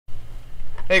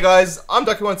Hey guys, I'm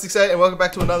Ducky168 and welcome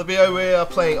back to another video. We are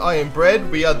playing I Am Bread.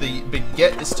 We are the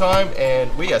Baguette this time and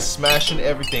we are smashing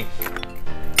everything,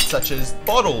 such as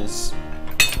bottles,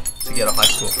 to get a high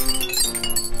score.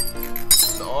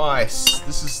 Nice.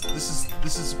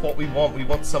 This is what we want. We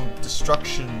want some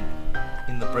destruction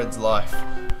in the bread's life.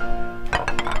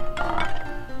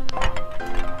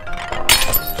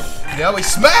 Now we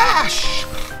smash!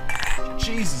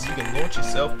 Jesus, you can launch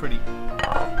yourself pretty.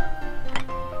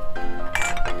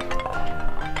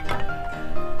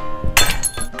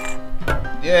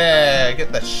 Yeah,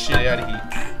 get that shit out of here.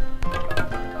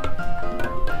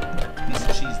 Piece of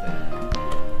cheese there.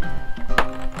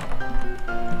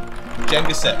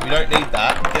 Jenga set, we don't need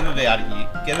that. Get it out of here.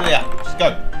 Get it out. Just go.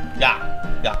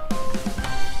 Yeah, yeah.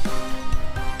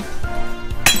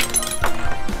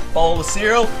 Bowl of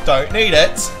cereal, don't need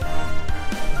it.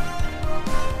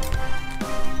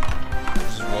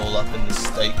 Just roll up in the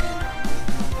steak.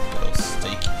 Little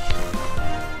steaky.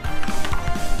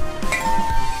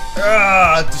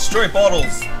 Ah, destroy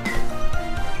bottles.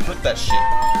 Flip that shit.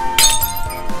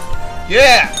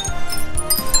 Yeah.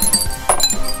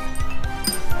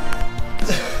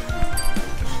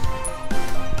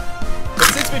 But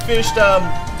since we finished the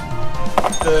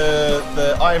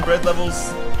I Am Bread levels,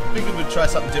 I figured we'd try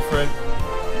something different.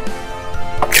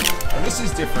 And this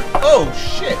is different. Oh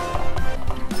shit!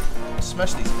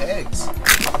 Smash these eggs.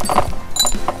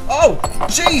 Oh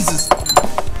Jesus!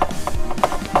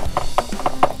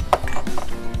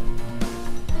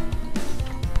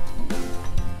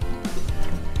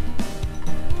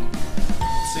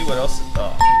 See what else?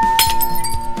 Oh.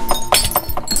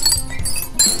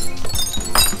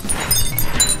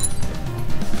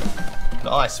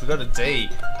 Nice, we got a D.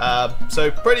 So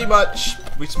pretty much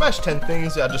we smashed 10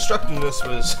 things. Our destructiveness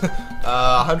was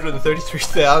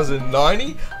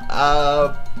 133,090.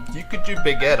 You could do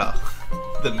better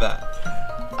than that.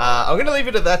 I'm going to leave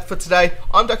it at that for today.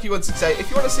 I'm Ducky168. If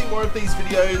you want to see more of these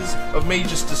videos of me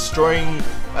just destroying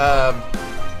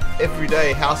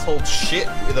everyday household shit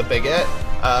with a baguette,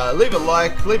 leave a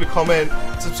like, leave a comment,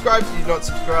 subscribe if you're not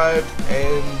subscribed,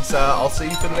 and I'll see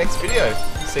you for the next video.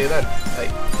 See you then.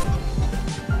 Hey.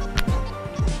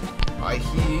 I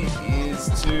hear is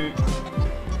to...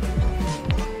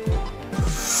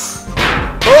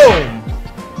 Boom!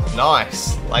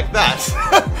 Nice, like that.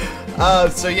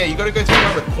 So yeah, you got to go through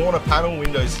one of the corner panel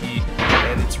windows here,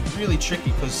 and it's really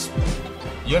tricky because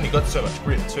you only got so much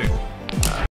grid too.